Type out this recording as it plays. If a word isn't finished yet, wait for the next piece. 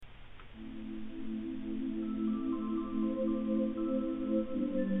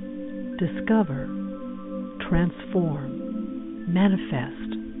Discover, transform,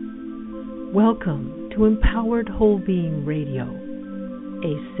 manifest. Welcome to Empowered Whole Being Radio,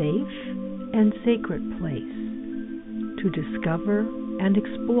 a safe and sacred place to discover and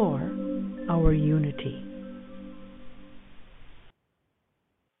explore our unity.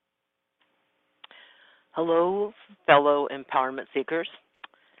 Hello, fellow empowerment seekers,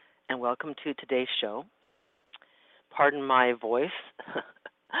 and welcome to today's show. Pardon my voice.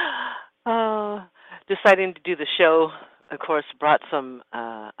 Deciding to do the show, of course, brought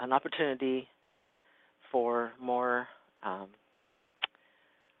an opportunity for more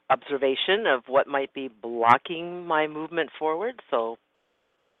observation of what might be blocking my movement forward. So,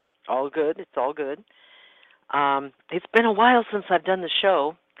 all good. It's all good. It's been a while since I've done the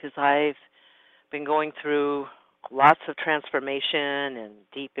show because I've been going through lots of transformation and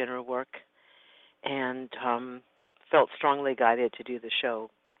deep inner work, and felt strongly guided to do the show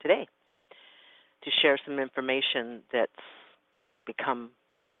today to share some information that's come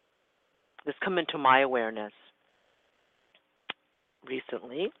into my awareness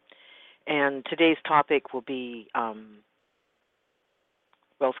recently. And today's topic will be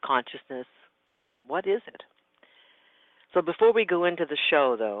wealth consciousness. What is it? So before we go into the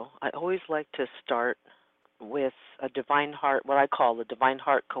show, though, I always like to start with a divine heart, what I call the divine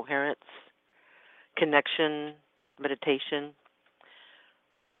heart coherence connection meditation,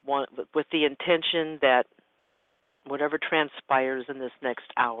 with the intention that whatever transpires in this next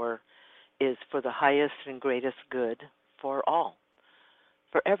hour is for the highest and greatest good for all,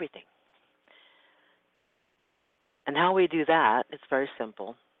 for everything. And how we do that, it's very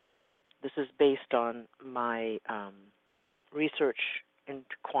simple. This is based on my research into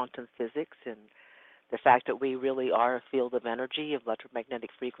quantum physics and the fact that we really are a field of energy, of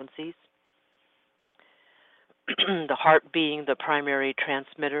electromagnetic frequencies. The heart being the primary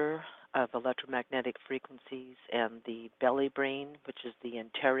transmitter of electromagnetic frequencies, and the belly brain, which is the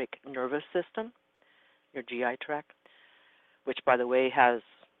enteric nervous system, your GI tract, which, by the way, has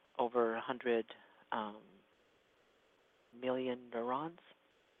over 100 million neurons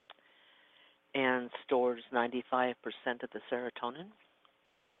and stores 95% of the serotonin.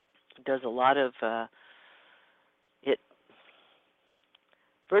 It does a lot of, it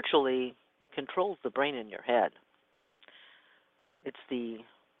virtually controls the brain in your head.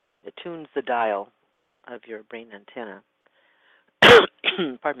 It tunes the dial of your brain antenna.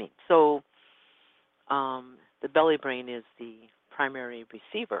 Pardon me. So the belly brain is the primary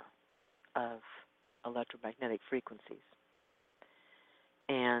receiver of electromagnetic frequencies.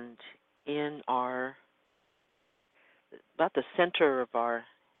 And in about the center of our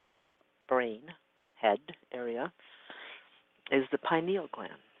brain, head area, is the pineal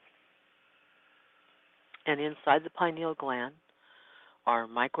gland. And inside the pineal gland are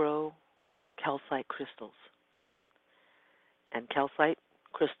micro calcite crystals. And calcite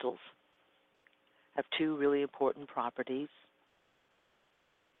crystals have two really important properties.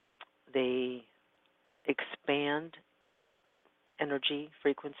 They expand energy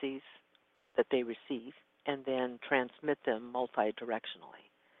frequencies that they receive and then transmit them multidirectionally.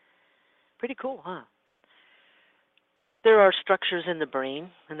 Pretty cool, huh? There are structures in the brain,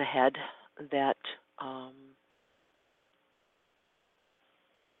 in the head, that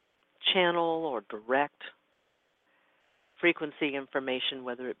channel or direct frequency information,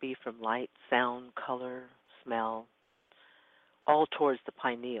 whether it be from light, sound, color, smell, all towards the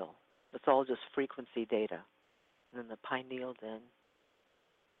pineal. It's all just frequency data. And then the pineal then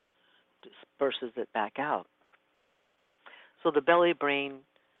disperses it back out. So the belly brain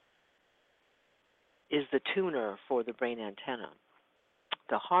is the tuner for the brain antenna.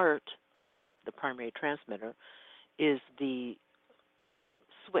 The heart, the primary transmitter, is the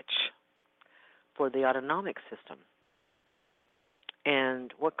switch for the autonomic system.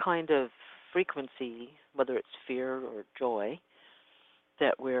 And what kind of frequency, whether it's fear or joy,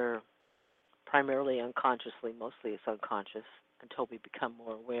 that we're primarily unconsciously, mostly it's unconscious, until we become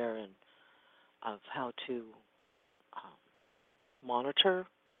more aware of how to monitor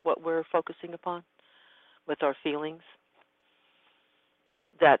what we're focusing upon with our feelings.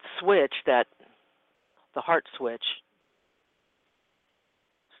 That switch, the heart switch,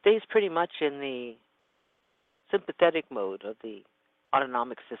 stays pretty much in the sympathetic mode of the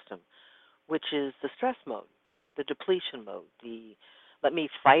autonomic system, which is the stress mode, the depletion mode, the let me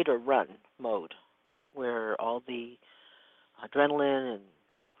fight or run mode, where all the adrenaline and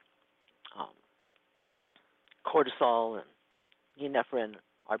cortisol and epinephrine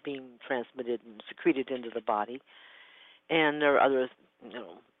are being transmitted and secreted into the body. And there are other,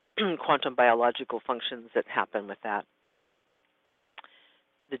 quantum biological functions that happen with that.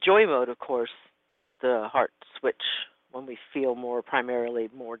 The joy mode, of course, the heart switch when we feel primarily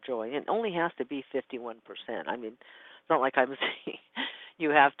more joy. It only has to be 51%. I mean, it's not like I'm saying you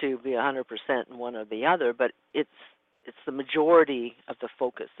have to be 100% in one or the other, but it's the majority of the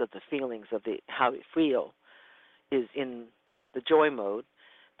focus of the feelings of the how we feel is in the joy mode.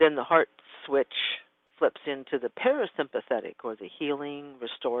 Then the heart switch flips into the parasympathetic or the healing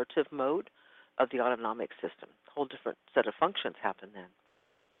restorative mode of the autonomic system. A whole different set of functions happen then.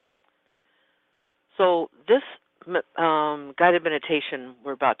 So this guided meditation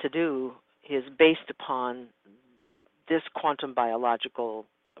we're about to do is based upon this quantum biological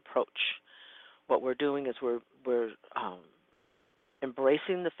approach. What we're doing is we're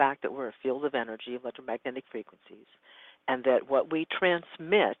embracing the fact that we're a field of energy, electromagnetic frequencies, and that what we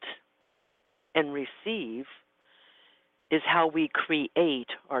transmit and receive is how we create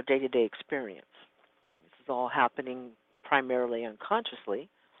our day-to-day experience. This is all happening primarily unconsciously.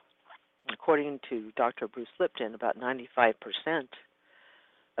 According to Dr. Bruce Lipton, about 95%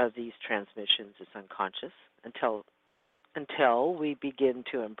 of these transmissions is unconscious until we begin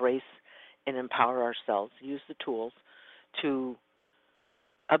to embrace and empower ourselves, use the tools to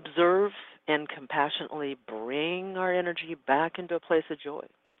observe and compassionately bring our energy back into a place of joy.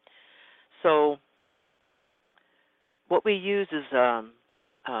 So what we use is to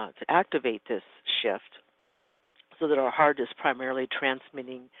activate this shift so that our heart is primarily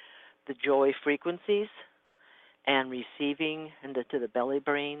transmitting the joy frequencies and receiving into the belly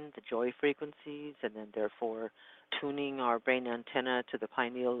brain the joy frequencies, and then therefore tuning our brain antenna to the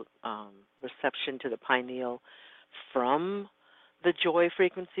pineal, reception to the pineal from the joy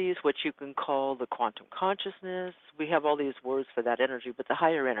frequencies, which you can call the quantum consciousness. We have all these words for that energy, but the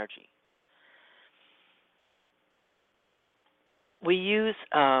higher energy. We use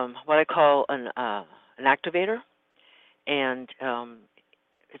what I call an activator, and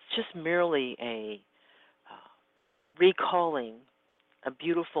it's just merely a recalling a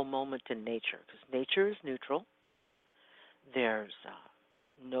beautiful moment in nature, because nature is neutral. There's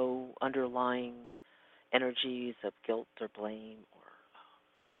no underlying energies of guilt or blame or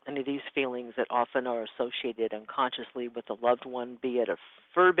any of these feelings that often are associated unconsciously with a loved one, be it a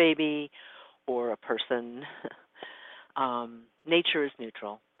fur baby or a person. Nature is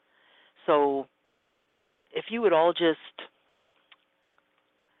neutral. So if you would all just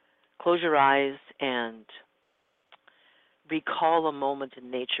close your eyes and recall a moment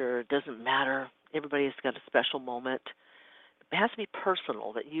in nature. It doesn't matter. Everybody's got a special moment. It has to be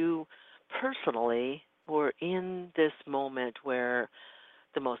personal, that you personally were in this moment where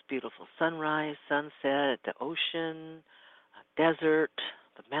the most beautiful sunrise, sunset, the ocean, a desert,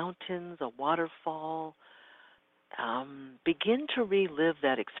 the mountains, a waterfall. Begin to relive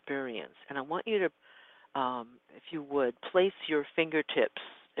that experience. And I want you to, if you would, place your fingertips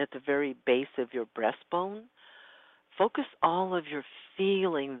at the very base of your breastbone. Focus all of your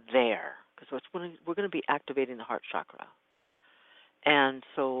feeling there, because we're going to be activating the heart chakra. And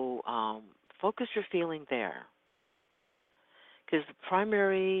so focus your feeling there, because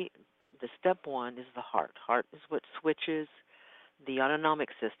the step one is the heart. Heart is what switches the autonomic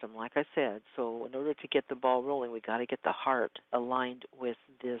system, like I said. So in order to get the ball rolling, we got to get the heart aligned with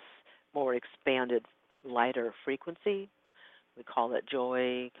this more expanded, lighter frequency. We call it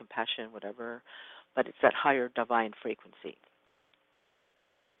joy, compassion, whatever, but it's that higher divine frequency.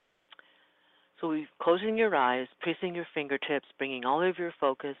 So closing your eyes, placing your fingertips, bringing all of your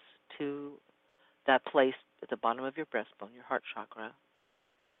focus to that place at the bottom of your breastbone, your heart chakra.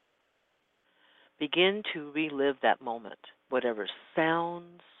 Begin to relive that moment, whatever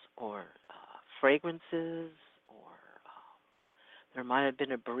sounds or fragrances, or there might have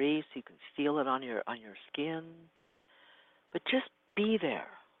been a breeze, so you can feel it on your skin. But just be there.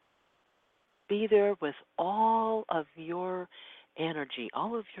 Be there with all of your energy,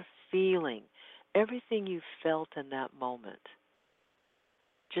 all of your feeling, everything you felt in that moment.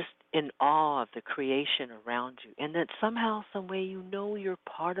 Just in awe of the creation around you. And that somehow, some way, you know you're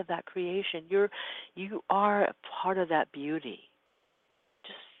part of that creation. You are a part of that beauty.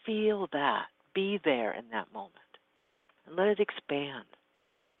 Just feel that. Be there in that moment. And let it expand.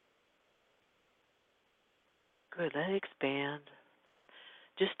 Good, let it expand.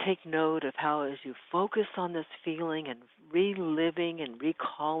 Just take note of how, as you focus on this feeling and reliving and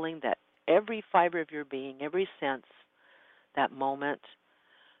recalling that every fiber of your being, every sense, that moment,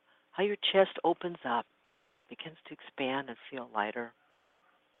 how your chest opens up, begins to expand and feel lighter.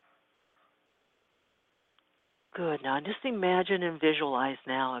 Good. Now just imagine and visualize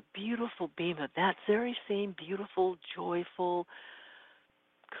now a beautiful beam of that very same beautiful, joyful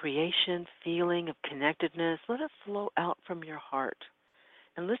creation, feeling of connectedness. Let it flow out from your heart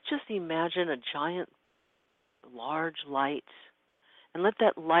And let's just imagine a giant, large light, and let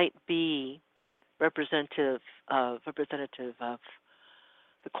that light be representative of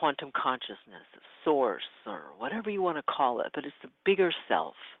the quantum consciousness, of source, or whatever you want to call it, but it's the bigger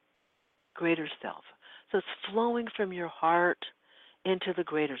self, greater self. So it's flowing from your heart into the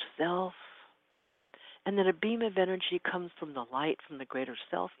greater self, and then a beam of energy comes from the light from the greater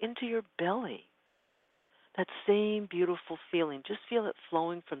self into your belly. That same beautiful feeling, just feel it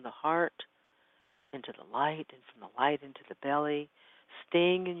flowing from the heart into the light, and from the light into the belly,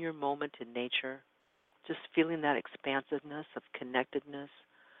 staying in your moment in nature, just feeling that expansiveness of connectedness,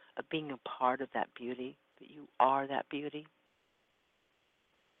 of being a part of that beauty, that you are that beauty.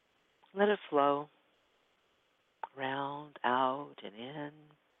 Let it flow around, out, and in.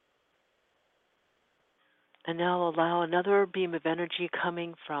 And now allow another beam of energy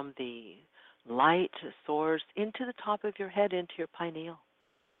coming from the light source into the top of your head, into your pineal.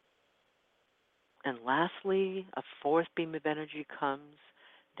 And lastly, a fourth beam of energy comes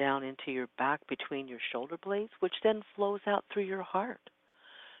down into your back between your shoulder blades, which then flows out through your heart.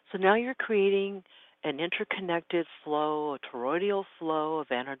 So now you're creating an interconnected flow, a toroidal flow of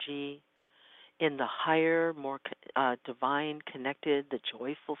energy in the higher, more divine, connected, the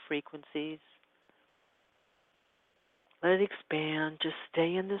joyful frequencies. Let it expand. Just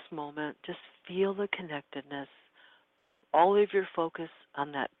stay in this moment. Just feel the connectedness. All of your focus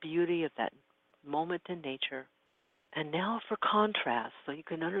on that beauty of that moment in nature. And now for contrast, so you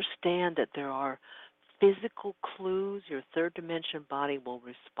can understand that there are physical clues. Your third dimension body will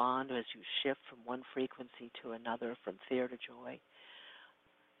respond as you shift from one frequency to another, from fear to joy.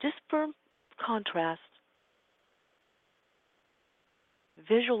 Just for contrast,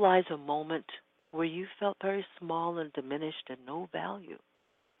 visualize a moment where you felt very small and diminished and no value.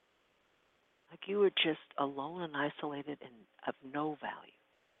 Like you were just alone and isolated and of no value.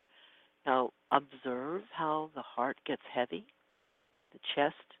 Now observe how the heart gets heavy, the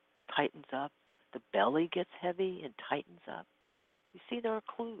chest tightens up, the belly gets heavy and tightens up. You see, there are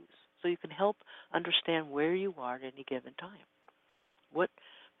clues, so you can help understand where you are at any given time, what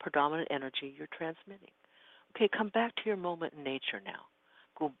predominant energy you're transmitting. Okay, come back to your moment in nature now.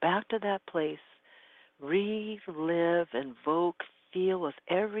 Go back to that place, relive, invoke, feel with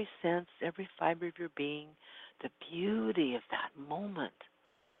every sense, every fiber of your being, the beauty of that moment,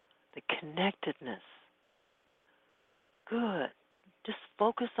 the connectedness. Good. Just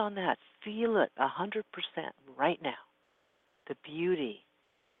focus on that. Feel it 100% right now. The beauty.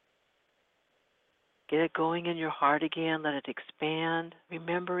 Get it going in your heart again. Let it expand.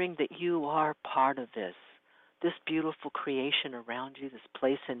 Remembering that you are part of this beautiful creation around you, this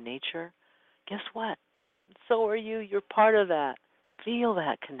place in nature. Guess what? So are you. You're part of that. Feel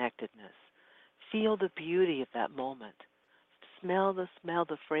that connectedness. Feel the beauty of that moment. Smell, the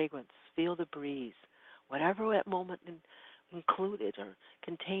fragrance. Feel the breeze. Whatever that moment included or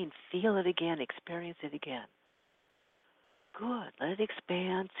contained, feel it again, experience it again. Good. Let it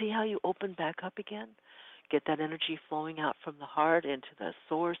expand. See how you open back up again? Get that energy flowing out from the heart into the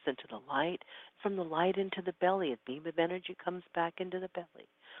source, into the light, from the light into the belly. A beam of energy comes back into the belly.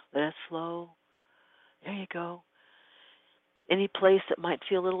 Let it flow. There you go. Any place that might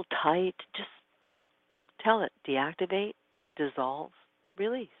feel a little tight, just tell it, deactivate, dissolve,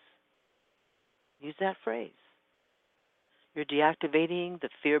 release. Use that phrase. You're deactivating the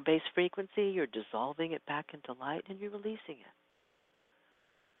fear-based frequency, you're dissolving it back into light, and you're releasing it.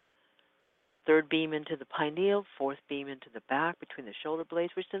 Third beam into the pineal, fourth beam into the back between the shoulder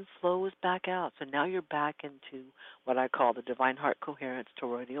blades, which then flows back out. So now you're back into what I call the divine heart coherence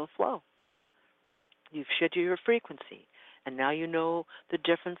toroidal flow. You've shifted your frequency, and now you know the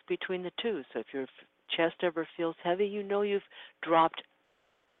difference between the two. So if your chest ever feels heavy, you know you've dropped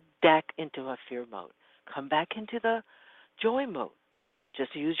back into a fear mode. Come back into the joy mode.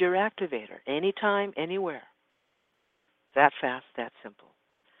 Just use your activator anytime, anywhere. That fast, that simple.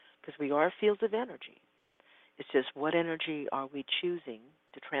 Because we are fields of energy. It's just what energy are we choosing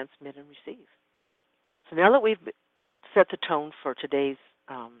to transmit and receive. So now that we've set the tone for today's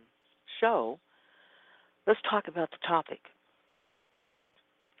show, let's talk about the topic.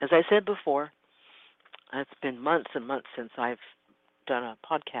 As I said before, it's been months and months since I've done a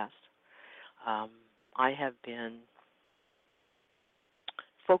podcast. I have been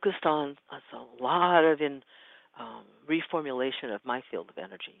focused on a lot of reformulation of my field of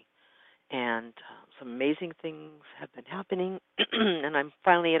energy. And some amazing things have been happening. And I'm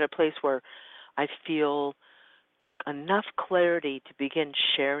finally at a place where I feel enough clarity to begin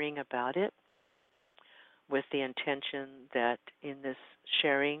sharing about it, with the intention that in this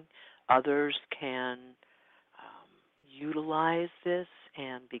sharing, others can utilize this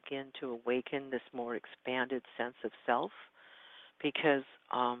and begin to awaken this more expanded sense of self because,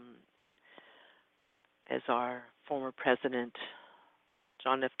 as our former president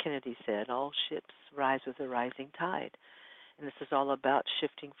John F. Kennedy said, all ships rise with a rising tide. And this is all about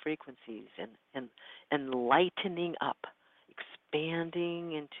shifting frequencies and lightening up,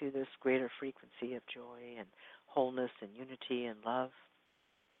 expanding into this greater frequency of joy and wholeness and unity and love.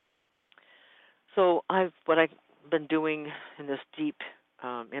 So what I've been doing in this deep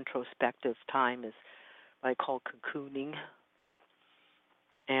introspective time is what I call cocooning.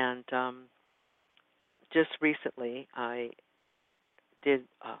 And just recently I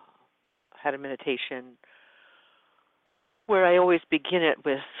had a meditation where I always begin it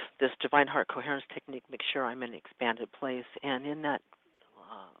with this Divine Heart Coherence technique, make sure I'm in an expanded place. And in that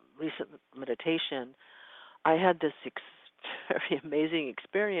recent meditation, I had this very amazing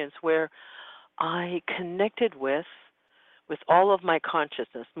experience where I connected with all of my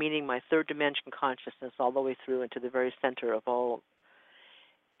consciousness, meaning my third dimension consciousness, all the way through into the very center of all,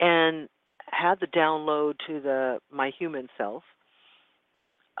 and had the download to my human self,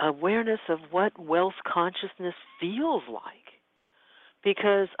 awareness of what wealth consciousness feels like.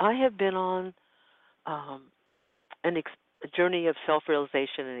 Because I have been on a journey of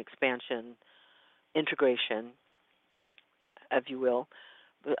self-realization and expansion, integration, if you will,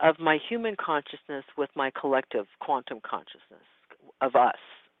 of my human consciousness with my collective quantum consciousness of us,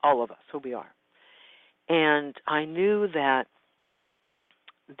 all of us, who we are. And I knew that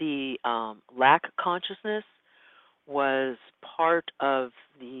the lack consciousness was part of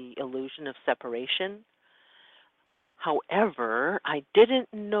the illusion of separation. However, I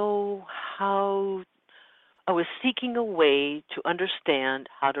didn't know how. I was seeking a way to understand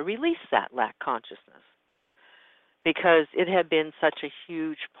how to release that lack consciousness because it had been such a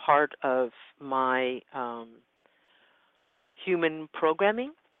huge part of my human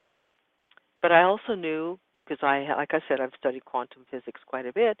programming. But I also knew, because like I said, I've studied quantum physics quite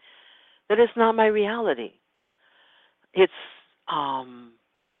a bit, that it's not my reality. It's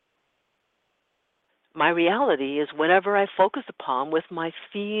my reality is whatever I focus upon with my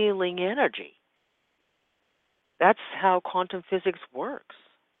feeling energy. That's how quantum physics works.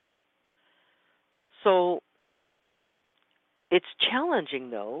 So it's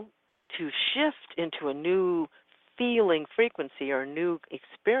challenging, though, to shift into a new feeling frequency or a new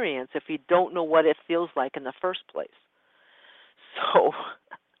experience if you don't know what it feels like in the first place. So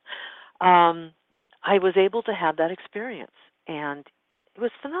I was able to have that experience, and it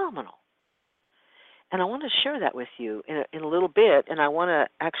was phenomenal. And I want to share that with you in a little bit, and I want to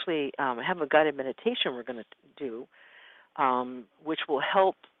actually have a guided meditation we're going to do, which will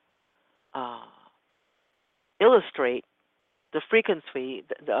help illustrate the frequency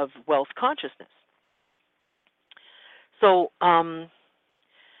of wealth consciousness. So I'm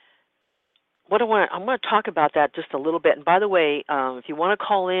going to talk about that just a little bit. And by the way, if you want to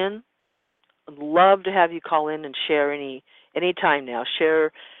call in, I'd love to have you call in and share any time now.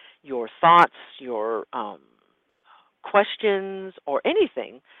 Share your thoughts, your questions, or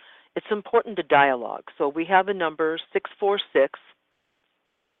anything. It's important to dialogue. So we have a number,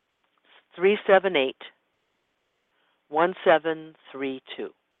 646-378-1732.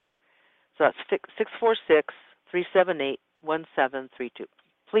 So that's 646-378-1732.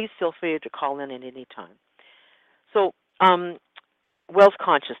 Please feel free to call in at any time. So, wealth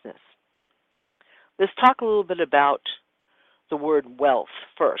consciousness. Let's talk a little bit about the word wealth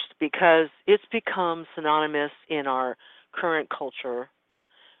first, because it's become synonymous in our current culture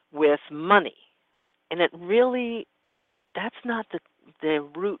with money. And it really, that's not the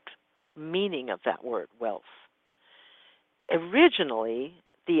root meaning of that word, wealth. Originally,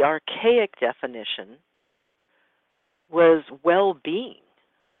 the archaic definition was well-being.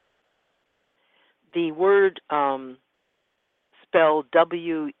 The word spelled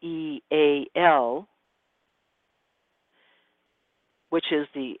W-E-A-L, which is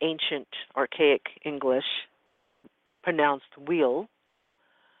the ancient archaic English pronounced wheel,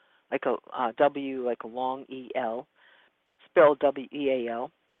 like a W, like a long E-L, spelled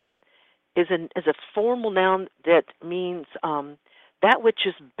W-E-A-L, is a formal noun that means that which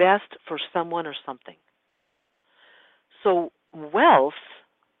is best for someone or something. So wealth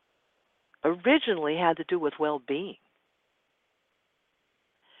originally had to do with well-being,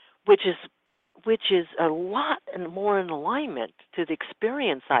 which is a lot and more in alignment to the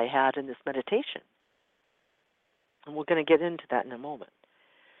experience I had in this meditation. And we're going to get into that in a moment.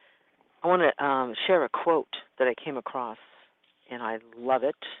 I want to share a quote that I came across, and I love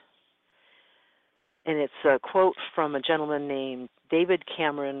it. And it's a quote from a gentleman named David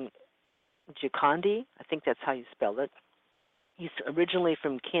Cameron Giocondi. I think that's how you spell it. He's originally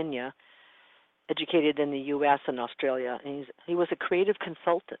from Kenya, educated in the U.S. and Australia, and he was a creative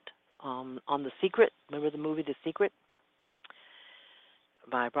consultant on The Secret. Remember the movie The Secret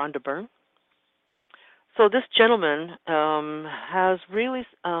by Rhonda Byrne? So this gentleman has really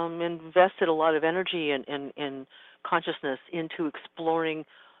invested a lot of energy and consciousness into exploring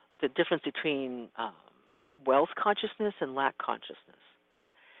the difference between wealth consciousness and lack consciousness.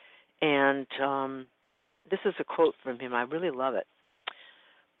 And this is a quote from him. I really love it.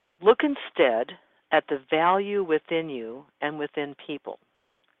 Look instead at the value within you and within people,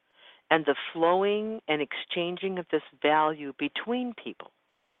 and the flowing and exchanging of this value between people.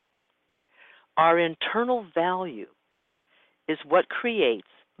 Our internal value is what creates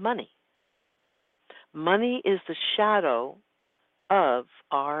money. Money is the shadow of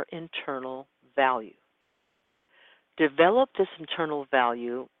our internal value. Develop this internal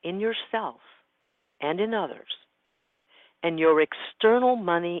value in yourself and in others, and your external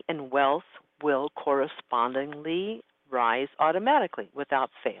money and wealth will correspondingly rise automatically without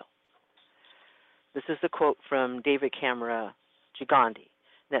fail. This is a quote from David Kamara Gigandi.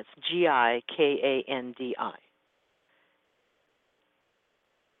 That's Gikandi.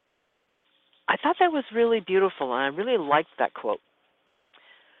 I thought that was really beautiful, and I really liked that quote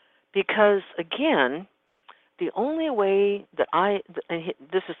because, again, the only way that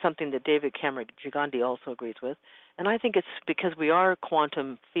this is something that David Kamara Gigandi also agrees with, and I think it's because we are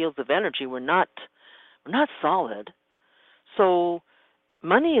quantum fields of energy. We're not solid. So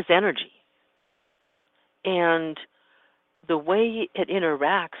money is energy. And the way it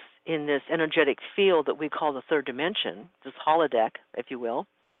interacts in this energetic field that we call the third dimension, this holodeck, if you will,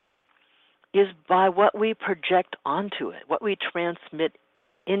 is by what we project onto it, what we transmit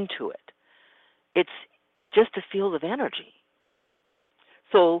into it. It's just a field of energy.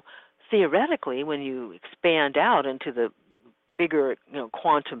 So theoretically, when you expand out into the bigger,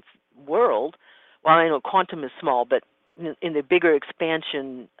 quantum world, well, I know quantum is small, but in the bigger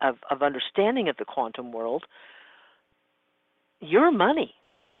expansion of understanding of the quantum world, you're money.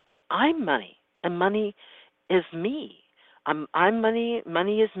 I'm money. And money is me. I'm money.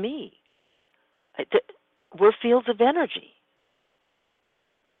 Money is me. We're fields of energy.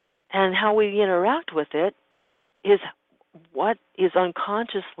 And how we interact with it is what is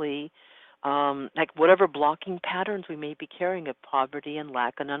unconsciously, like whatever blocking patterns we may be carrying of poverty and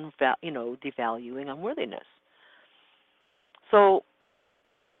lack and devaluing unworthiness. So,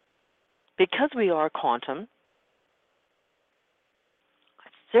 because we are quantum,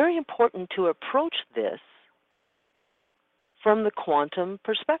 it's very important to approach this from the quantum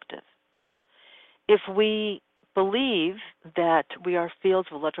perspective. If we believe that we are fields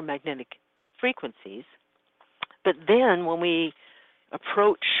of electromagnetic frequencies, but then when we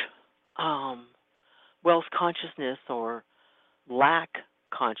approach wealth consciousness or lack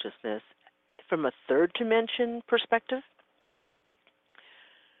consciousness from a third dimension perspective,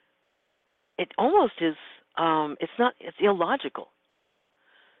 it almost is, it's illogical,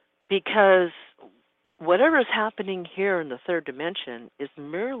 because whatever is happening here in the third dimension is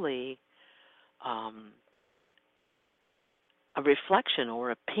merely a reflection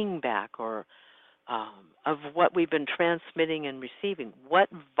or a ping back or of what we've been transmitting and receiving, what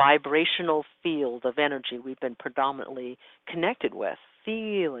vibrational field of energy we've been predominantly connected with,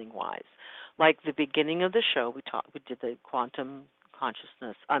 feeling-wise. Like the beginning of the show, we did the quantum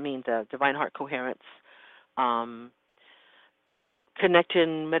consciousness, the Divine Heart Coherence connected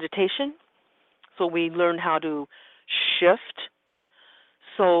meditation. So we learn how to shift.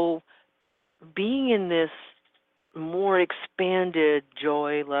 So being in this more expanded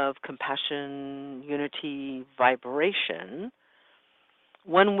joy, love, compassion, unity vibration,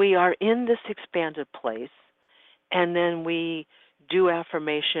 when we are in this expanded place and then we do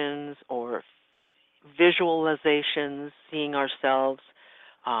affirmations or visualizations, seeing ourselves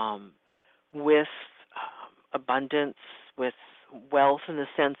with abundance, with wealth in the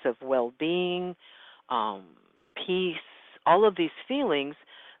sense of well-being, peace, all of these feelings,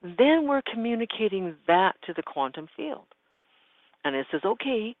 then we're communicating that to the quantum field. And it says,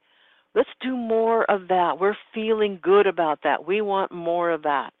 okay, let's do more of that. We're feeling good about that. We want more of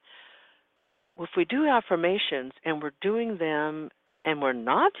that. Well, if we do affirmations and we're doing them and we're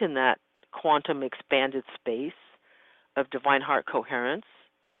not in that quantum expanded space of divine heart coherence,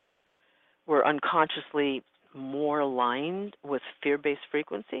 we're unconsciously more aligned with fear-based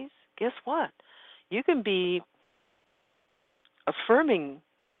frequencies, guess what? You can be affirming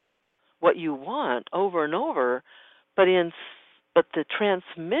what you want over and over, but the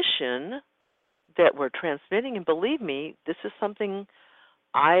transmission that we're transmitting, and believe me, this is something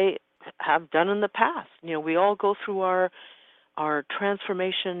I have done in the past. We all go through our our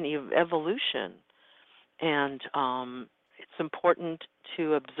transformation, evolution. And it's important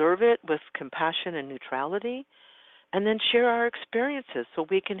to observe it with compassion and neutrality, and then share our experiences so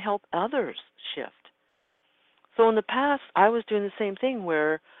we can help others shift. So in the past, I was doing the same thing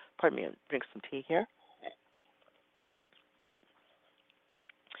where, pardon me, I'll drink some tea here,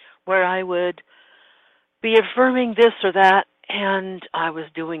 where I would be affirming this or that, and I was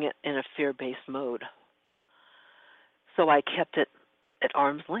doing it in a fear-based mode. So I kept it at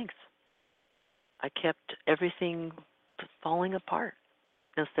arm's length. I kept everything falling apart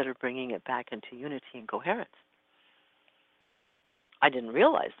instead of bringing it back into unity and coherence. I didn't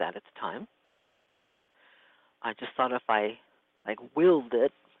realize that at the time. I just thought if I willed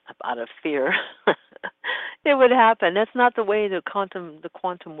it out of fear, it would happen. That's not the way the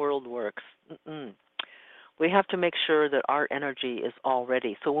quantum world works. Mm-mm. We have to make sure that our energy is all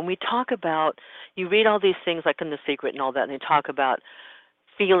ready. So when we talk about, you read all these things like in The Secret and all that, and they talk about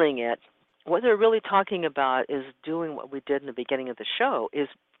feeling it, what they're really talking about is doing what we did in the beginning of the show, is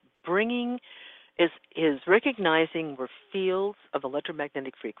recognizing we're fields of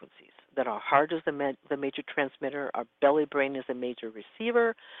electromagnetic frequencies, that our heart is the major transmitter, our belly brain is a major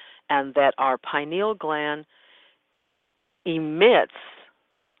receiver, and that our pineal gland emits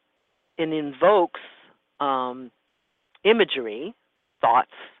and invokes imagery,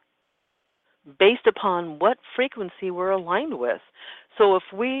 thoughts, based upon what frequency we're aligned with. So if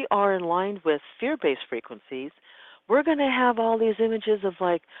we are aligned with fear-based frequencies, we're going to have all these images of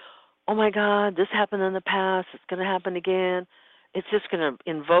like, oh my God, this happened in the past, it's going to happen again. It's just going to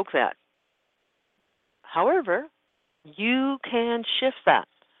invoke that. However, you can shift that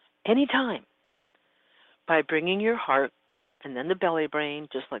anytime by bringing your heart and then the belly brain,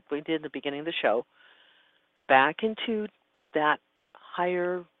 just like we did at the beginning of the show, back into that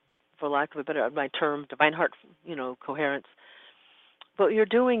higher, for lack of a better my term, divine heart, coherence. What you're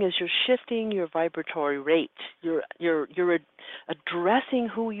doing is you're shifting your vibratory rate. You're addressing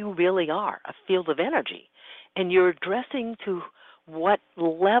who you really are, a field of energy, and you're addressing to what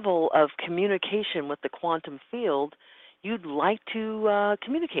level of communication with the quantum field you'd like to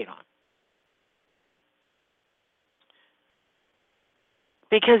communicate on.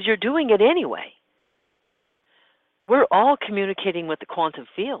 Because you're doing it anyway. We're all communicating with the quantum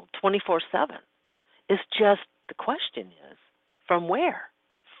field 24/7. It's just the question is, from where?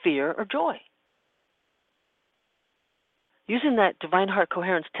 Fear or joy? Using that divine heart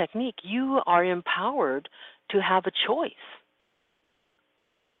coherence technique, you are empowered to have a choice.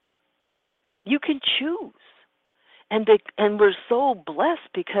 You can choose. And we're so blessed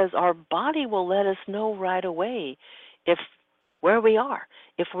because our body will let us know right away where we are.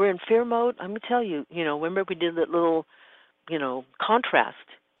 If we're in fear mode, I'm going to tell you, remember we did that little, contrast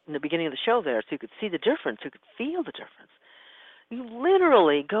in the beginning of the show there, so you could see the difference, you could feel the difference. You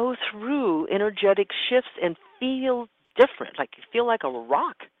literally go through energetic shifts and feel different, like you feel like a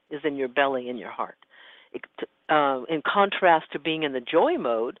rock is in your belly and your heart. In contrast to being in the joy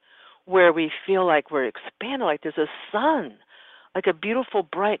mode, where we feel like we're expanded, like there's a sun, like a beautiful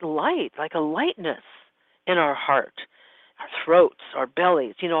bright light, like a lightness in our heart, our throats, our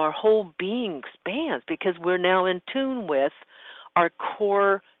bellies. Our whole being expands because we're now in tune with our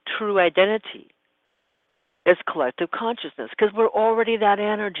core true identity as collective consciousness, because we're already that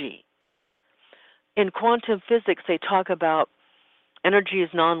energy. In quantum physics, they talk about energy is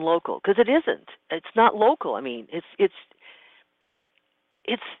non-local, because it isn't. It's not local. I mean, it's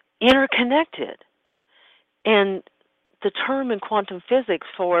interconnected. And the term in quantum physics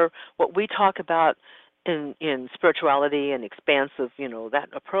for what we talk about in spirituality and expansive, that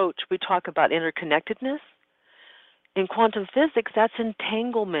approach, we talk about interconnectedness. In quantum physics, that's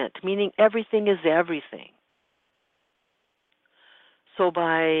entanglement, meaning everything is everything. So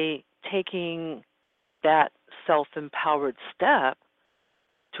by taking that self-empowered step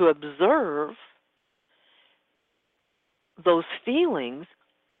to observe those feelings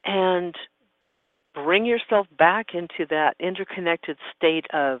and bring yourself back into that interconnected state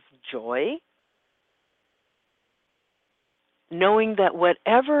of joy, knowing that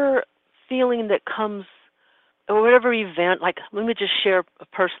whatever feeling that comes, or whatever event, like let me just share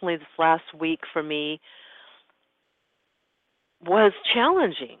personally this last week for me, was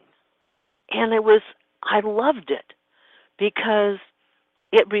challenging. And I loved it because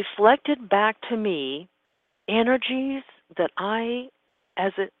it reflected back to me energies that I,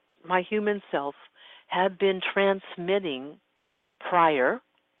 as my human self, had been transmitting prior.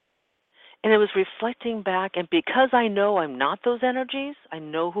 And it was reflecting back, and because I know I'm not those energies, I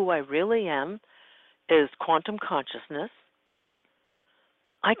know who I really am, is quantum consciousness,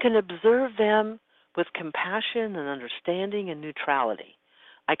 I can observe them with compassion and understanding and neutrality.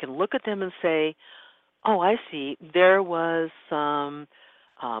 I can look at them and say, oh, I see, there was some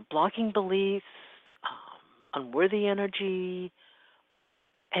blocking beliefs, unworthy energy,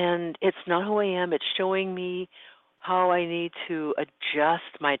 and it's not who I am. It's showing me how I need to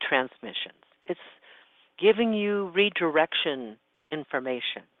adjust my transmissions. It's giving you redirection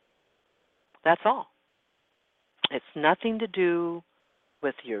information. That's all. It's nothing to do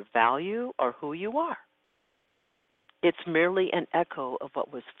with your value or who you are. It's merely an echo of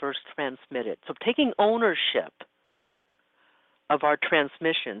what was first transmitted. So taking ownership of our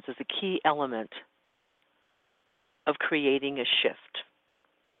transmissions is a key element of creating a shift.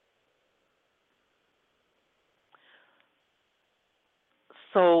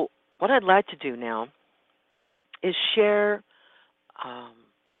 So what I'd like to do now is share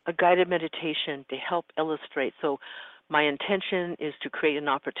a guided meditation to help illustrate. So my intention is to create an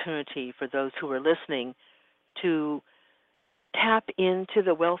opportunity for those who are listening to tap into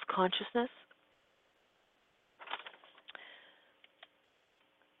the wealth consciousness.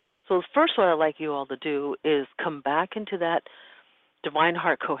 So first what I'd like you all to do is come back into that divine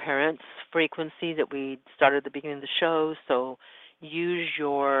heart coherence frequency that we started at the beginning of the show. So use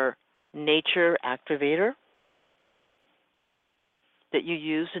your nature activator that you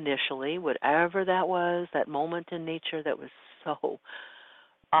used initially, whatever that was, that moment in nature that was so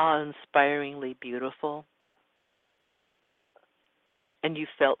awe-inspiringly beautiful, and you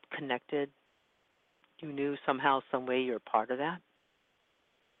felt connected. You knew somehow, some way you're a part of that.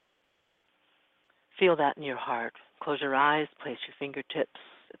 Feel that in your heart. Close your eyes, place your fingertips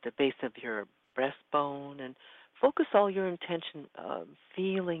at the base of your breastbone, and focus all your intention of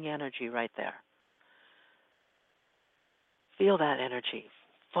feeling energy right there. Feel that energy.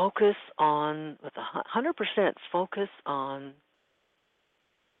 Focus on, with 100% focus on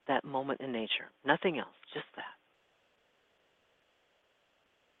that moment in nature. Nothing else, just that.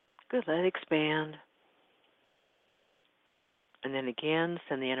 Good, let it expand. And then again,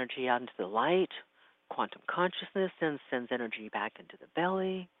 send the energy out into the light. Quantum consciousness then sends energy back into the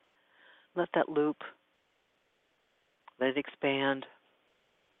belly. Let that loop. Let it expand.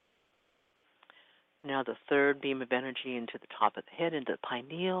 Now the third beam of energy into the top of the head, into the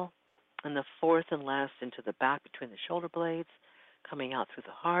pineal, and the fourth and last into the back between the shoulder blades, coming out through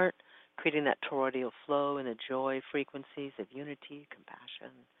the heart, creating that toroidal flow and the joy frequencies of unity,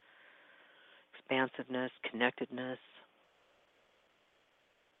 compassion, expansiveness, connectedness.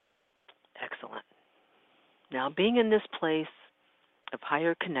 Excellent. Now being in this place of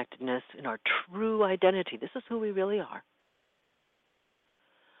higher connectedness in our true identity, this is who we really are.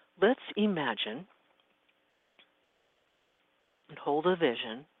 Let's imagine and hold a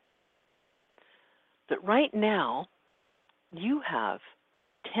vision that right now you have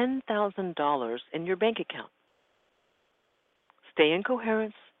 $10,000 in your bank account. Stay in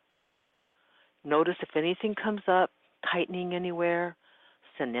coherence. Notice if anything comes up, tightening anywhere,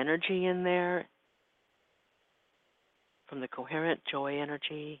 send energy in there from the coherent joy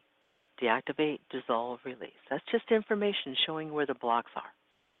energy. Deactivate, dissolve, release. That's just information showing where the blocks are.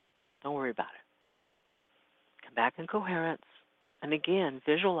 Don't worry about it. Come back in coherence. And again,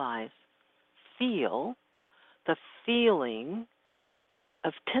 visualize, feel the feeling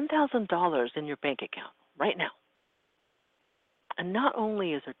of $10,000 in your bank account right now. And not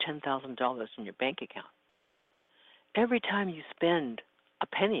only is there $10,000 in your bank account, every time you spend a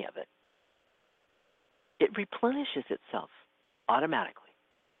penny of it, it replenishes itself automatically.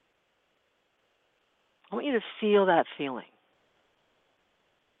 I want you to feel that feeling,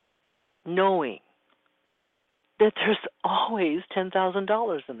 knowing that there's always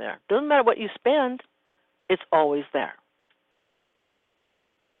 $10,000 in there. Doesn't matter what you spend, it's always there.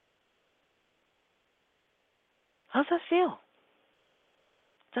 How's that feel?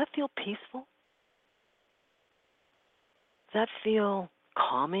 Does that feel peaceful? Does that feel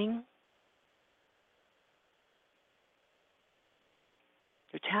calming?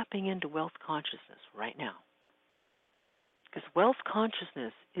 You're tapping into wealth consciousness right now. Because wealth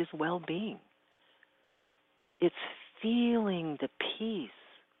consciousness is well-being. It's feeling the peace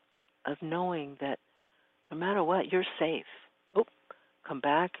of knowing that no matter what, you're safe. Oh, come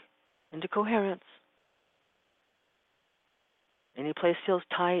back into coherence. Any place feels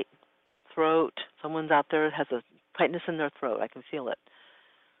tight, throat, someone's out there has a tightness in their throat. I can feel it.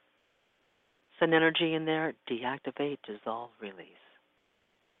 Send energy in there, deactivate, dissolve, release.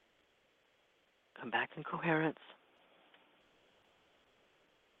 Come back in coherence.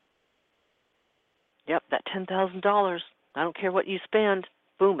 Yep, that $10,000. I don't care what you spend.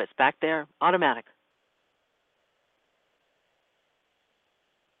 Boom, it's back there, automatic.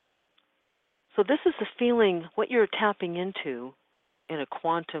 So this is the feeling, what you're tapping into in a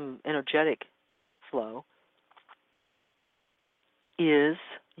quantum energetic flow is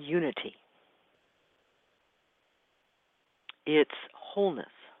unity. It's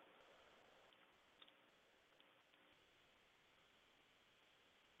wholeness.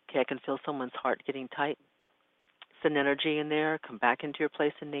 Okay, I can feel someone's heart getting tight. Send energy in there. Come back into your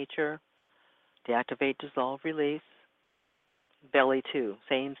place in nature. Deactivate, dissolve, release. Belly too,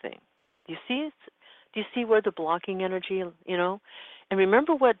 same thing. Do you see it? Do you see where the blocking energy, And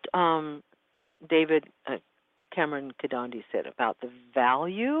remember what David Cameron Kadandi said about the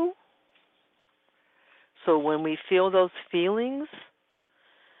value. So when we feel those feelings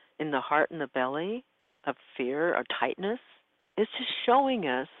in the heart and the belly of fear or tightness, it's just showing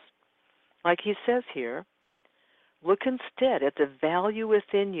us, like he says here, look instead at the value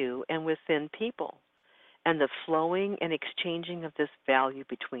within you and within people and the flowing and exchanging of this value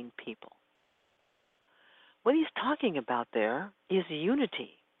between people. What he's talking about there is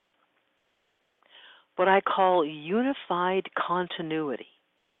unity, what I call unified continuity.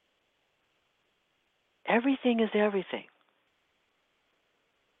 Everything is everything.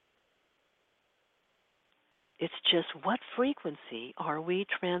 It's just what frequency are we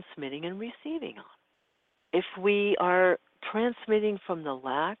transmitting and receiving on? If we are transmitting from the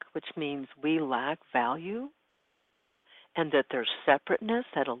lack, which means we lack value, and that there's separateness,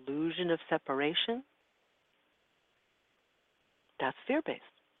 that illusion of separation, that's fear-based.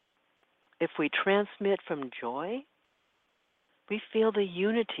 If we transmit from joy, we feel the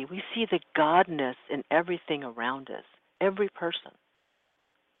unity. We see the godness in everything around us, every person.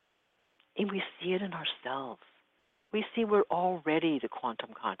 And we see it in ourselves. We see we're already the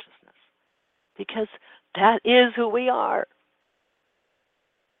quantum consciousness because that is who we are.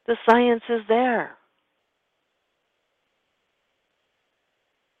 The science is there.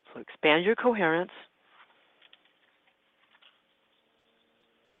 So expand your coherence.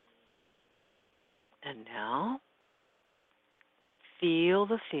 And now, feel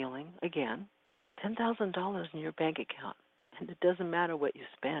the feeling again, $10,000 in your bank account. And it doesn't matter what you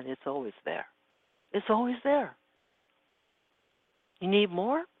spend, it's always there. It's always there. You need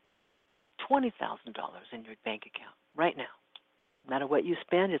more? $20,000 in your bank account right now. No matter what you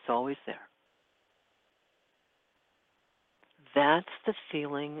spend, it's always there. That's the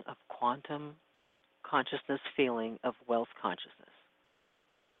feeling of quantum consciousness, feeling of wealth consciousness.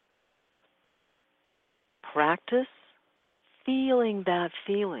 Practice feeling that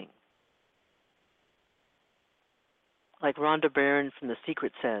feeling. Like Rhonda Byrne from The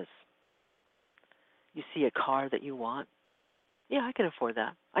Secret says, you see a car that you want? Yeah, I can afford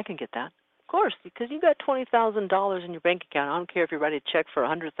that. I can get that. Of course, because you got $20,000 in your bank account. I don't care if you write a check for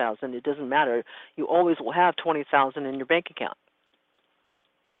 $100,000. It doesn't matter. You always will have $20,000 in your bank account.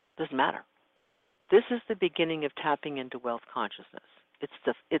 Doesn't matter. This is the beginning of tapping into wealth consciousness.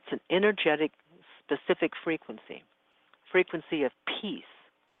 It's an energetic, specific frequency of peace,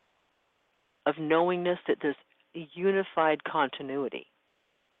 of knowingness that there's a unified continuity.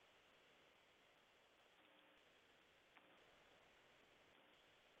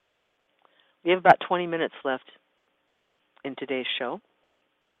 We have about 20 minutes left in today's show.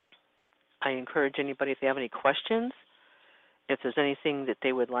 I encourage anybody, if they have any questions, if there's anything that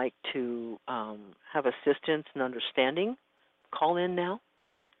they would like to have assistance and understanding, call in now.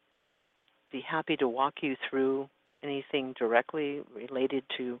 Be happy to walk you through anything directly related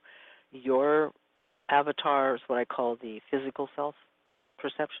to your avatar, is what I call the physical self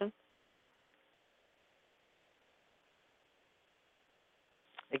perception.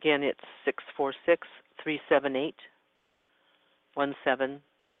 Again, it's 646-378-1732.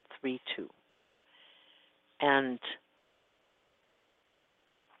 And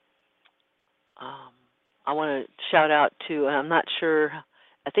I want to shout out to, I'm not sure,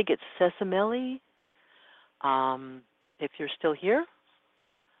 I think it's Sesameli. If you're still here,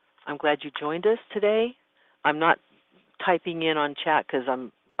 I'm glad you joined us today. I'm not typing in on chat because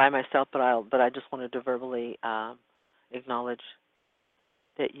I'm by myself, but I just wanted to verbally acknowledge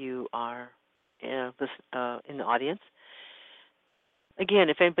that you are in the audience. Again,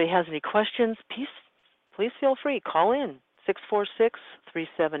 if anybody has any questions, please feel free. Call in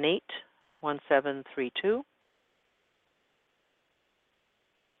 646-378-1732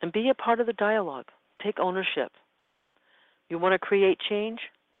 and be a part of the dialogue. Take ownership. You want to create change?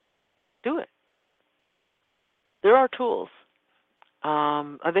 Do it. There are tools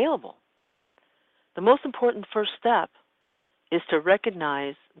available. The most important first step is to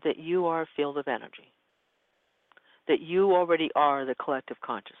recognize that you are a field of energy, that you already are the collective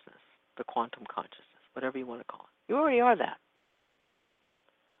consciousness, the quantum consciousness, whatever you want to call it. You already are that.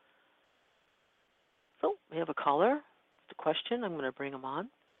 Oh, we have a caller. The question. I'm going to bring him on.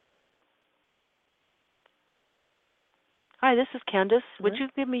 Hi, this is Candace. Would Hello?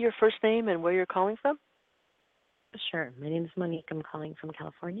 you give me your first name and where you're calling from? Sure. My name is Monique. I'm calling from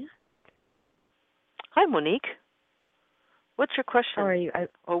California. Hi, Monique. What's your question? How are you?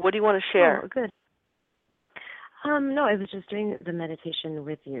 Or what do you want to share? Oh, good. No, I was just doing the meditation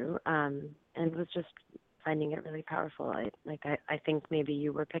with you, and was just finding it really powerful. I think maybe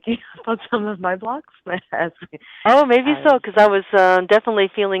you were picking up on some of my blocks, but Oh, maybe so, because I was definitely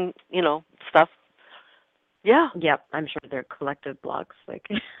feeling, stuff. Yeah. Yep, I'm sure they're collective blocks. Like,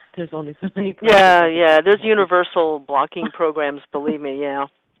 there's only so many. Yeah. There's universal blocking programs. Believe me. Yeah,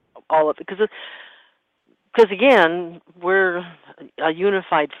 all of it. Because again, we're a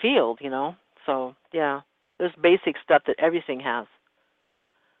unified field. So yeah, there's basic stuff that everything has.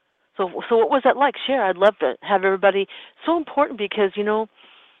 So what was that like? Share. I'd love to have everybody. So important because you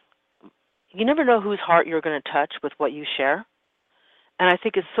never know whose heart you're going to touch with what you share, and I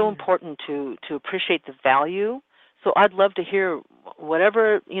think it's so important to appreciate the value. So I'd love to hear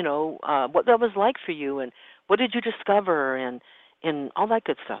whatever what that was like for you, and what did you discover, and all that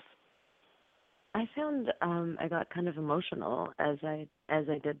good stuff. I found I got kind of emotional as I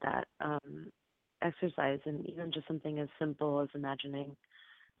did that exercise, and even just something as simple as imagining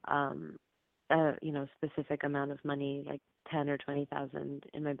specific amount of money, like 10 or 20,000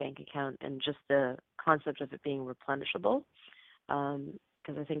 in my bank account, and just the concept of it being replenishable.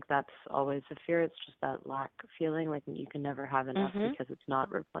 Because I think that's always a fear. It's just that lack feeling, like you can never have enough because it's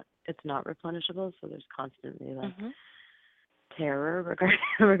not replenishable. So there's constantly terror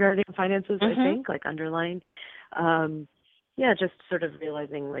regarding finances. I think underlying. Just sort of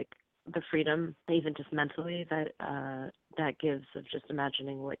realizing like the freedom, even just mentally, that gives of just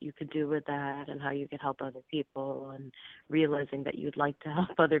imagining what you could do with that and how you could help other people, and realizing that you'd like to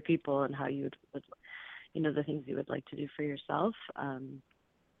help other people and how you would the things you would like to do for yourself.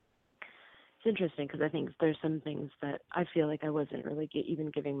 It's interesting because I think there's some things that I feel like I wasn't really even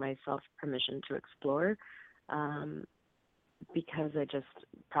giving myself permission to explore, because I just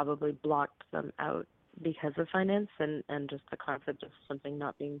probably blocked them out because of finance and just the concept of something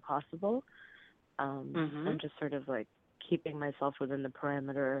not being possible. I'm just sort of like keeping myself within the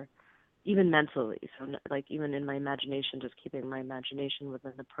parameter, even mentally. So like even in my imagination, just keeping my imagination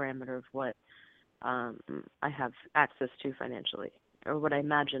within the parameter of what I have access to financially, or what I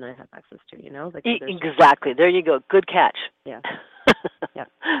imagine I have access to, like exactly. There you go. Good catch. Yeah. Yeah.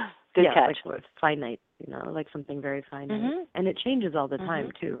 Good catch. Like what's finite, like something very finite, and it changes all the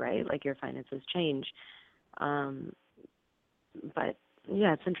time too, right? Like your finances change, but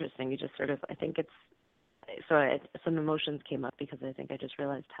yeah, it's interesting. You just sort of, I think some emotions came up because I think I just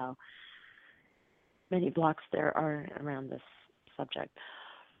realized how many blocks there are around this subject.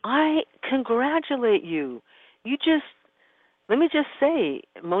 I congratulate you. Let me just say,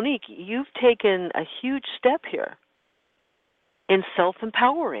 Monique, you've taken a huge step here in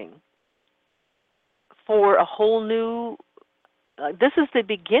self-empowering for a whole new, this is the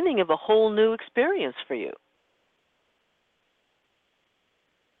beginning of a whole new experience for you.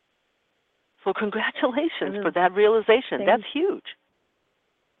 So congratulations for that realization. That's huge.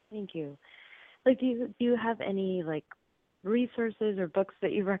 Thank you. Like, do you have any like resources or books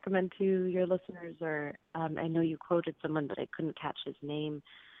that you recommend to your listeners? Or I know you quoted someone, but I couldn't catch his name.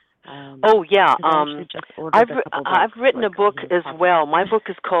 I've written a book as well. My book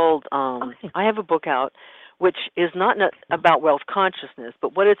is called I have a book out, which is not about wealth consciousness,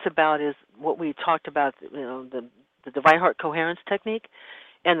 but what it's about is what we talked about, the Divine Heart Coherence technique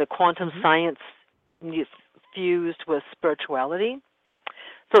and the quantum science fused with spirituality.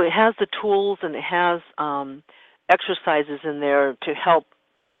 So it has the tools and it has exercises in there to help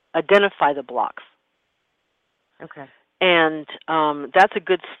identify the blocks. Okay. And that's a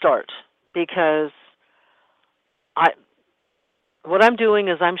good start, because what I'm doing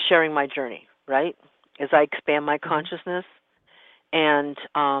is I'm sharing my journey, right, as I expand my consciousness. And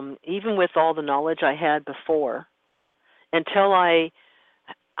even with all the knowledge I had before, until I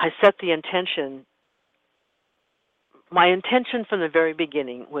set the intention, my intention from the very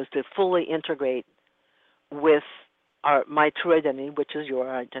beginning was to fully integrate with my true identity, which is your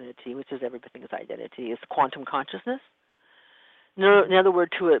identity, which is everything's identity, is quantum consciousness. In other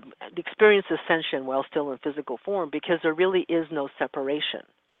words, to experience ascension while still in physical form, because there really is no separation.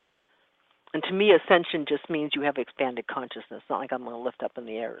 And to me, ascension just means you have expanded consciousness, not like I'm going to lift up in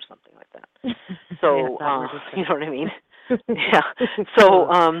the air or something like that. So, you know what I mean? Yeah. So,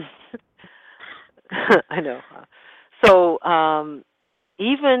 I know. So,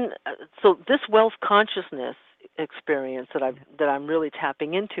 so this wealth consciousness experience that I'm really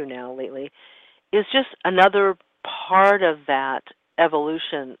tapping into now lately is just another part of that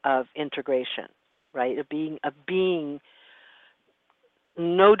evolution of integration, right? Of being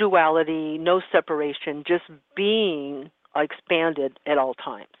no duality, no separation, just being expanded at all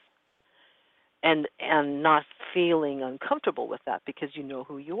times. And not feeling uncomfortable with that because you know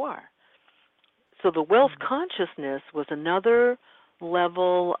who you are. So the wealth consciousness was another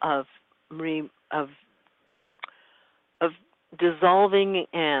level of dissolving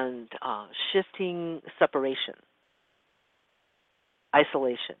and shifting separation,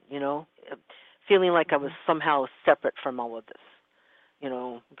 isolation, feeling like I was somehow separate from all of this.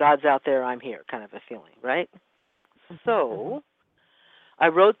 God's out there, I'm here, kind of a feeling, right? So I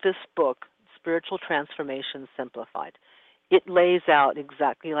wrote this book, Spiritual Transformation Simplified. It lays out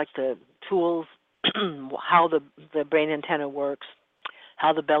exactly like the tools, how the brain antenna works,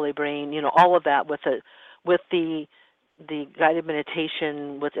 how the belly brain, all of that with the guided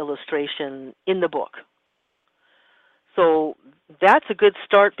meditation with illustration in the book. So that's a good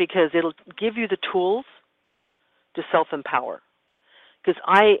start because it'll give you the tools to self-empower. Because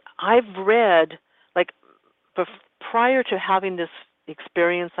I've read, like, prior to having this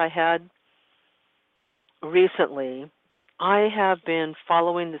experience I had recently, I have been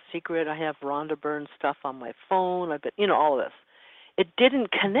following The Secret. I have Rhonda Byrne stuff on my phone. I've been, all of this. It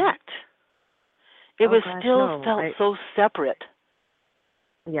didn't connect. It felt so separate.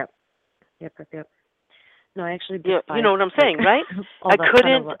 Yep. No, I actually. Yeah, you know what I'm saying, right?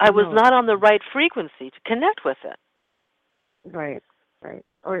 I was not on the right frequency to connect with it. Right.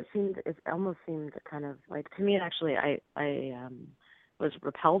 Or it almost seemed kind of like, to me, actually, I was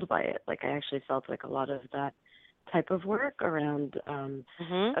repelled by it. Like, I actually felt like a lot of that type of work around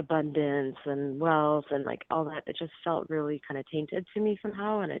abundance and wealth and like all that, it just felt really kind of tainted to me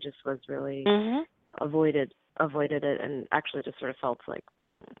somehow, and I just was really avoided it, and actually just sort of felt like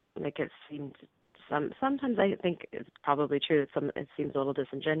it seemed sometimes I think it's probably true that it seems a little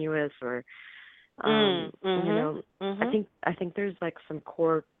disingenuous or I think there's like some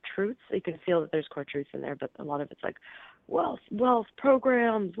core truths. You can feel that there's core truths in there, but a lot of it's like wealth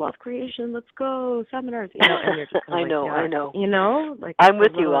programs, wealth creation, let's go, seminars, and you're just kind of I know. Like I'm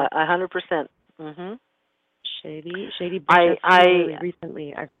with you 100%. Shady. Really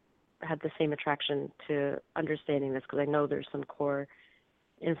recently I've had the same attraction to understanding this because I know there's some core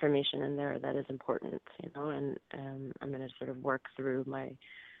information in there that is important, and I'm going to sort of work through my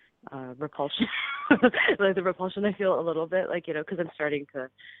repulsion, like the repulsion I feel a little bit, like, because I'm starting to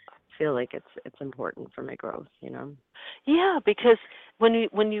feel like it's important for my growth, Yeah, because when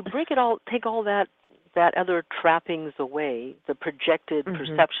you break it all, take all that other trappings away, the projected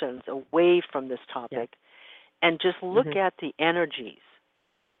perceptions away from this topic, and just look at the energies,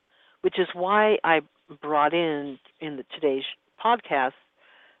 which is why I brought in today's podcast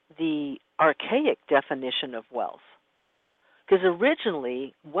the archaic definition of wealth. Because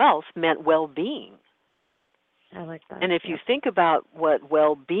originally, wealth meant well-being. I like that. And if you think about what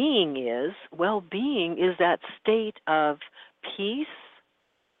well-being is that state of peace,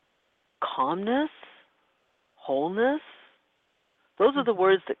 calmness, wholeness. Those are the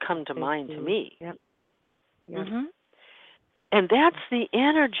words that come to mind to me. Yep. And that's the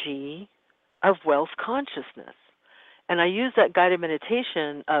energy of wealth consciousness. And I use that guided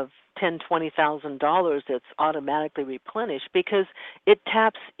meditation of $10,000, $20,000 that's automatically replenished because it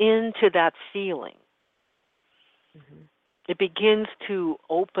taps into that feeling. It begins to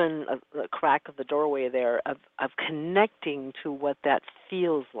open a crack of the doorway there of connecting to what that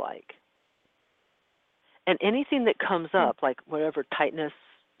feels like. And anything that comes up, like whatever tightness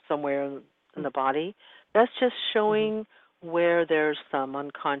somewhere in the body, that's just showing where there's some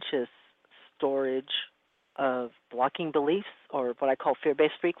unconscious storage of blocking beliefs, or what I call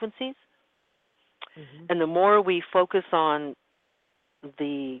fear-based frequencies. And the more we focus on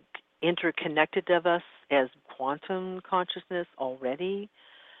the interconnected of us as quantum consciousness already,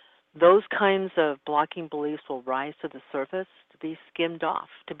 those kinds of blocking beliefs will rise to the surface to be skimmed off,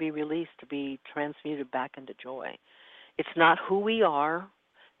 to be released, to be transmuted back into joy. It's not who we are.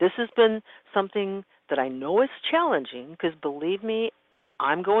 This has been something that I know is challenging because, believe me,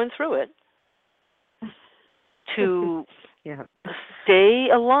 I'm going through it. To stay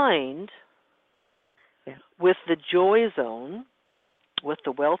aligned with the joy zone, with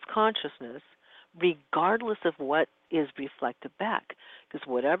the wealth consciousness, regardless of what is reflected back. Because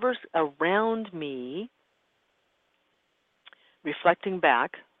whatever's around me reflecting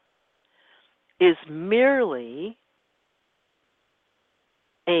back is merely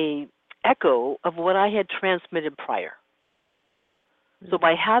an echo of what I had transmitted prior. So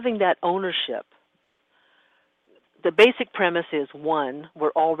by having that ownership, the basic premise is, one,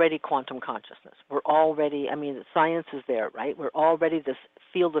 we're already quantum consciousness. We're already, I mean, the science is there, right? We're already this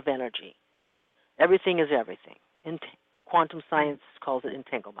field of energy. Everything is everything. Quantum science calls it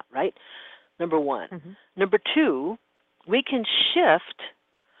entanglement, right? Number one. Number two, we can shift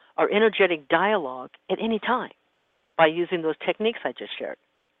our energetic dialogue at any time by using those techniques I just shared.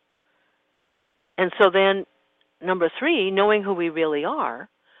 And so then, number three, knowing who we really are,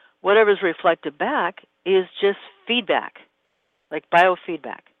 whatever's reflected back is just feedback, like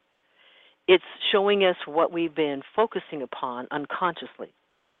biofeedback. It's showing us what we've been focusing upon unconsciously.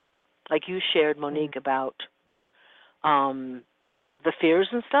 Like you shared, Monique, about the fears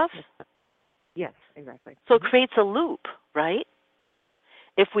and stuff. Yes, exactly. So it creates a loop, right?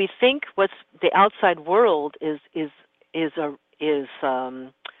 If we think what's the outside world is a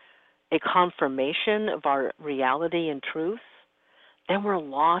confirmation of our reality and truth, then we're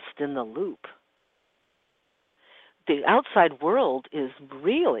lost in the loop. The outside world is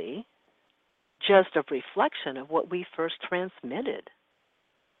really just a reflection of what we first transmitted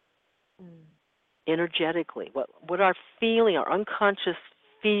energetically, what our feeling, our unconscious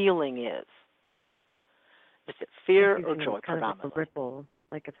feeling is. Is it fear or joy kind predominantly? of like a ripple,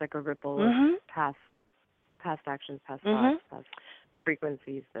 like it's like a ripple of past actions, past thoughts, past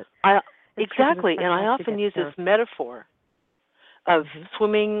frequencies. Exactly, and I often use this metaphor of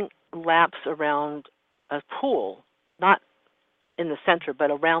swimming laps around a pool, not in the center, but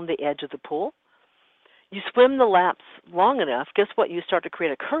around the edge of the pool. You swim the laps long enough, guess what? You start to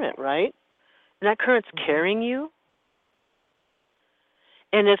create a current, right? And that current's carrying you.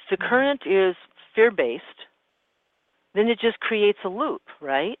 And if the current is fear-based, then it just creates a loop,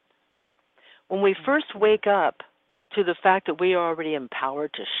 right? When we first wake up to the fact that we are already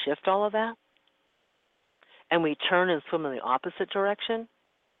empowered to shift all of that, and we turn and swim in the opposite direction,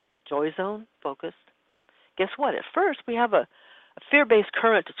 joy zone, focused, guess what? At first, we have a fear-based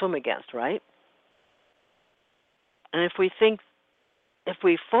current to swim against, right? And if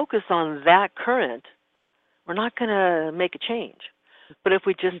we focus on that current, we're not going to make a change. But if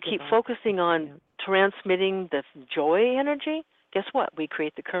we just keep focusing on transmitting the joy energy, guess what? We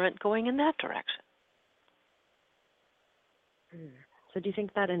create the current going in that direction. So do you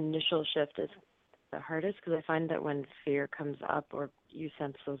think that initial shift is the hardest? Because I find that when fear comes up or you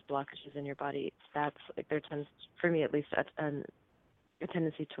sense those blockages in your body, that's like there tends, for me at least, a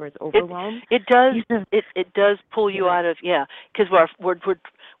tendency towards overwhelm. It does. It does pull you out of because we're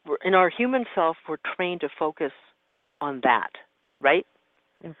in our human self, we're trained to focus on that, right?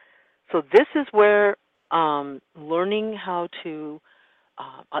 Yeah. So this is where learning how to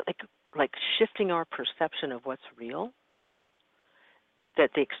like shifting our perception of what's real.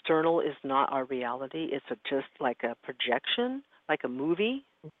 That the external is not our reality. It's just like a projection, like a movie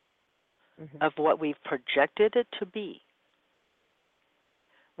of what we've projected it to be.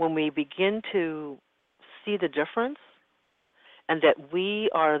 When we begin to see the difference and that we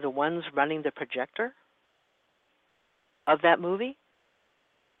are the ones running the projector of that movie,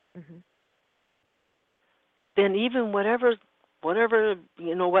 then even whatever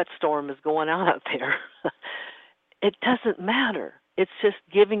what storm is going on out there, it doesn't matter. It's just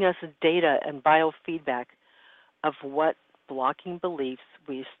giving us data and biofeedback of what blocking beliefs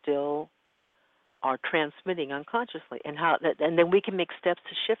we still are transmitting unconsciously, and then we can make steps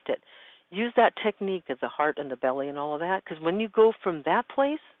to shift it. Use that technique of the heart and the belly and all of that, because when you go from that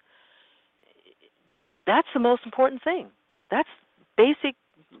place, that's the most important thing. That's basic.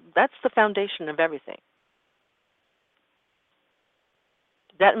 That's the foundation of everything.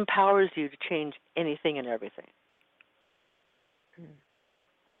 That empowers you to change anything and everything.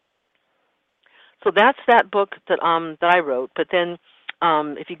 So that's that book that I wrote. But then,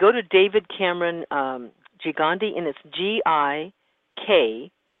 if you go to David Cameron Gigandi, and it's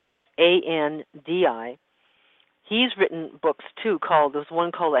Gikandi, he's written books too. There's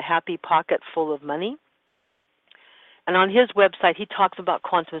one called A Happy Pocket Full of Money. And on his website, he talks about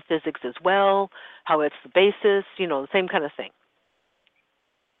quantum physics as well, how it's the basis, the same kind of thing.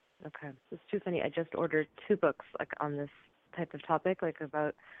 Okay, it's too funny. I just ordered 2 books like on this type of topic, like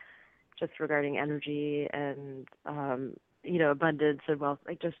about just regarding energy and abundance and wealth,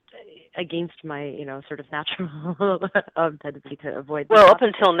 like just against my sort of natural tendency to avoid. Well, up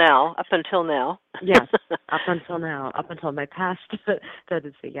until now. Yes, up until my past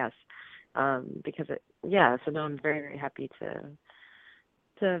tendency, yes. Because so now I'm very, very happy to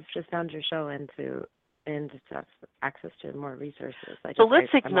have just found your show and to have access to more resources. So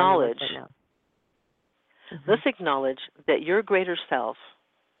let's acknowledge. Let's acknowledge that your greater self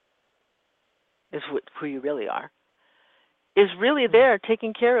is who you really are. Is really there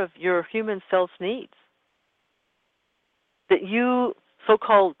taking care of your human self's needs. that you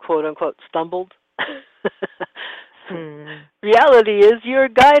so-called, quote-unquote, stumbled. Reality is you're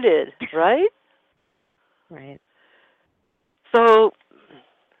guided, right? Right. So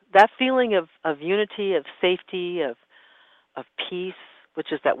that feeling of unity, of safety, of peace,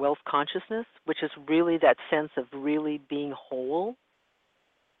 which is that wealth consciousness, which is really that sense of really being whole,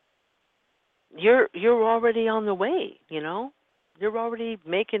 you're already on the way, you know? You're already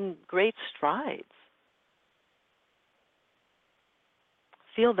making great strides.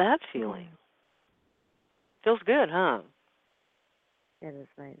 Feel that feeling. Feels good, huh? It is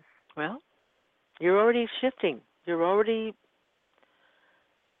nice. Well, you're already shifting. You've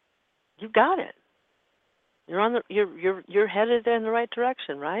got it. You're headed in the right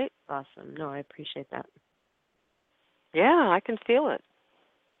direction, right? Awesome. No, I appreciate that. Yeah, I can feel it.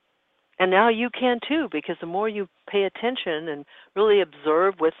 And now you can too, because the more you pay attention and really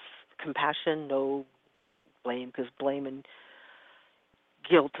observe with compassion, no blame, because blame and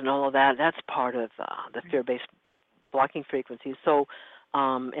guilt and all of that, that's part of the fear-based blocking frequencies. So,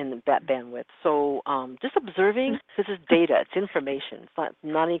 and that bandwidth. So, just observing, this is data, it's information. It's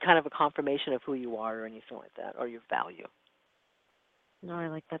not any kind of a confirmation of who you are or anything like that, or your value. No, I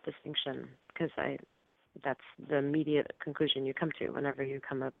like that distinction, because that's the immediate conclusion you come to whenever you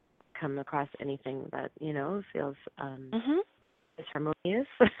come across anything that, feels disharmonious.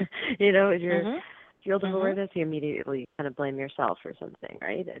 In your field of awareness, you immediately kind of blame yourself for something,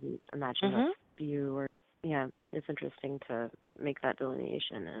 right? And imagine that's you, or it's interesting to make that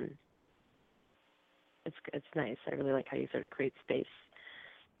delineation, and it's nice. I really like how you sort of create space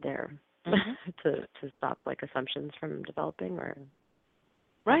there to stop like assumptions from developing, or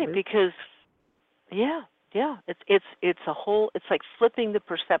right, because it's a whole, it's like flipping the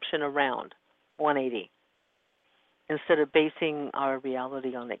perception around 180. Instead of basing our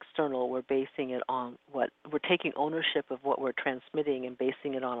reality on external, we're basing it on we're taking ownership of what we're transmitting and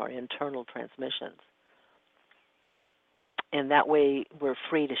basing it on our internal transmissions. And that way we're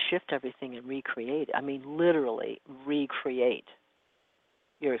free to shift everything and recreate. I mean, literally recreate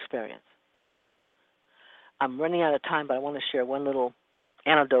your experience. I'm running out of time, but I want to share one little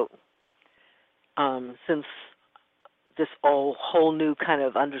anecdote. Since this whole new kind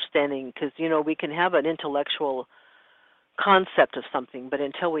of understanding, because, we can have an intellectual concept of something, but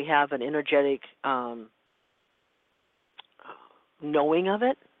until we have an energetic knowing of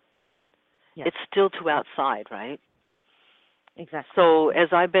it, it's still too outside, right? Exactly. So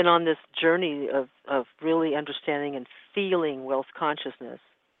as I've been on this journey of really understanding and feeling wealth consciousness,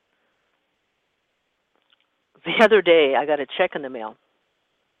 the other day I got a check in the mail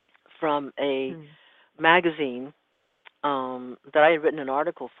from a magazine that I had written an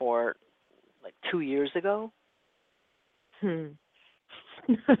article for like 2 years ago.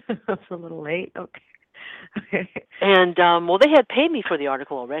 That's a little late. Okay. And they had paid me for the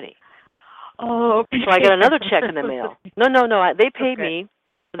article already. Oh, okay. So I got another check in the mail. No. They paid me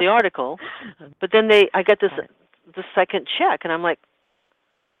for the article, but then I got the second check, and I'm like,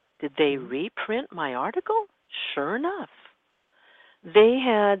 did they reprint my article? Sure enough, they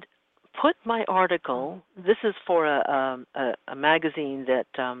had put my article. This is for a magazine that.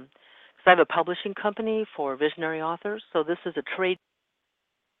 I have a publishing company for visionary authors, so this is a trade.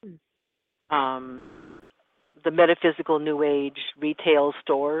 The metaphysical new age retail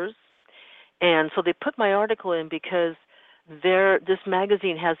stores, and so they put my article in because this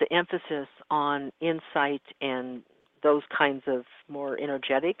magazine has an emphasis on insight and those kinds of more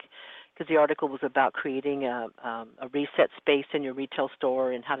energetic. Because the article was about creating a reset space in your retail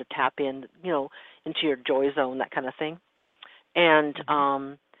store and how to tap in, into your joy zone, that kind of thing, and.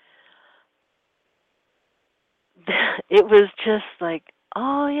 It was just like,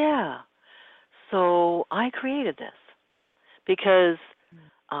 oh, yeah. So I created this because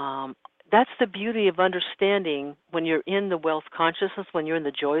that's the beauty of understanding when you're in the wealth consciousness, when you're in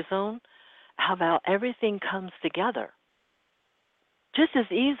the joy zone, how about everything comes together just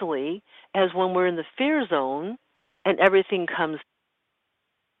as easily as when we're in the fear zone and everything comes.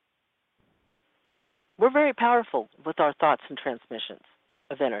 We're very powerful with our thoughts and transmissions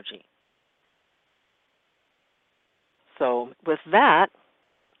of energy. So with that,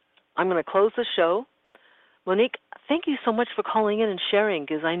 I'm going to close the show. Monique, thank you so much for calling in and sharing,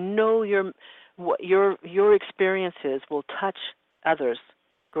 because I know your experiences will touch others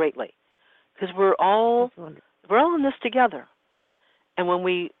greatly. Because we're all in this together. And when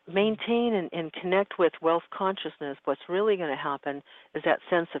we maintain and connect with wealth consciousness, what's really going to happen is that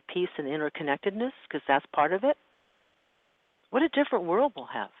sense of peace and interconnectedness, because that's part of it. What a different world we'll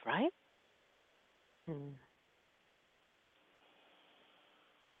have, right?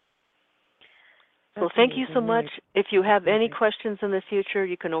 So That's thank you so amazing. much. Really If you have any appreciate it. questions in the future,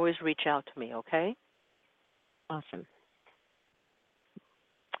 you can always reach out to me, okay? Awesome.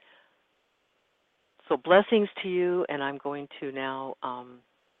 So blessings to you, and I'm going to now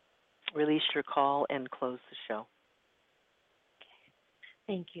release your call and close the show.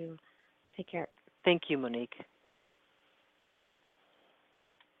 Thank you. Take care. Thank you, Monique.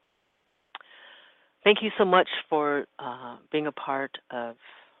 Thank you so much for being a part of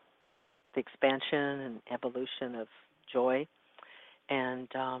the expansion and evolution of joy. And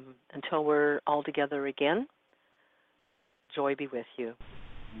until we're all together again, joy be with you.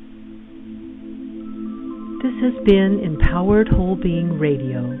 This has been Empowered Whole Being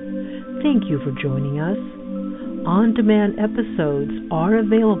Radio. Thank you for joining us. On-demand episodes are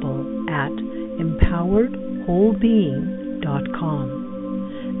available at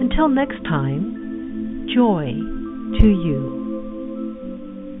empoweredwholebeing.com. Until next time, joy to you.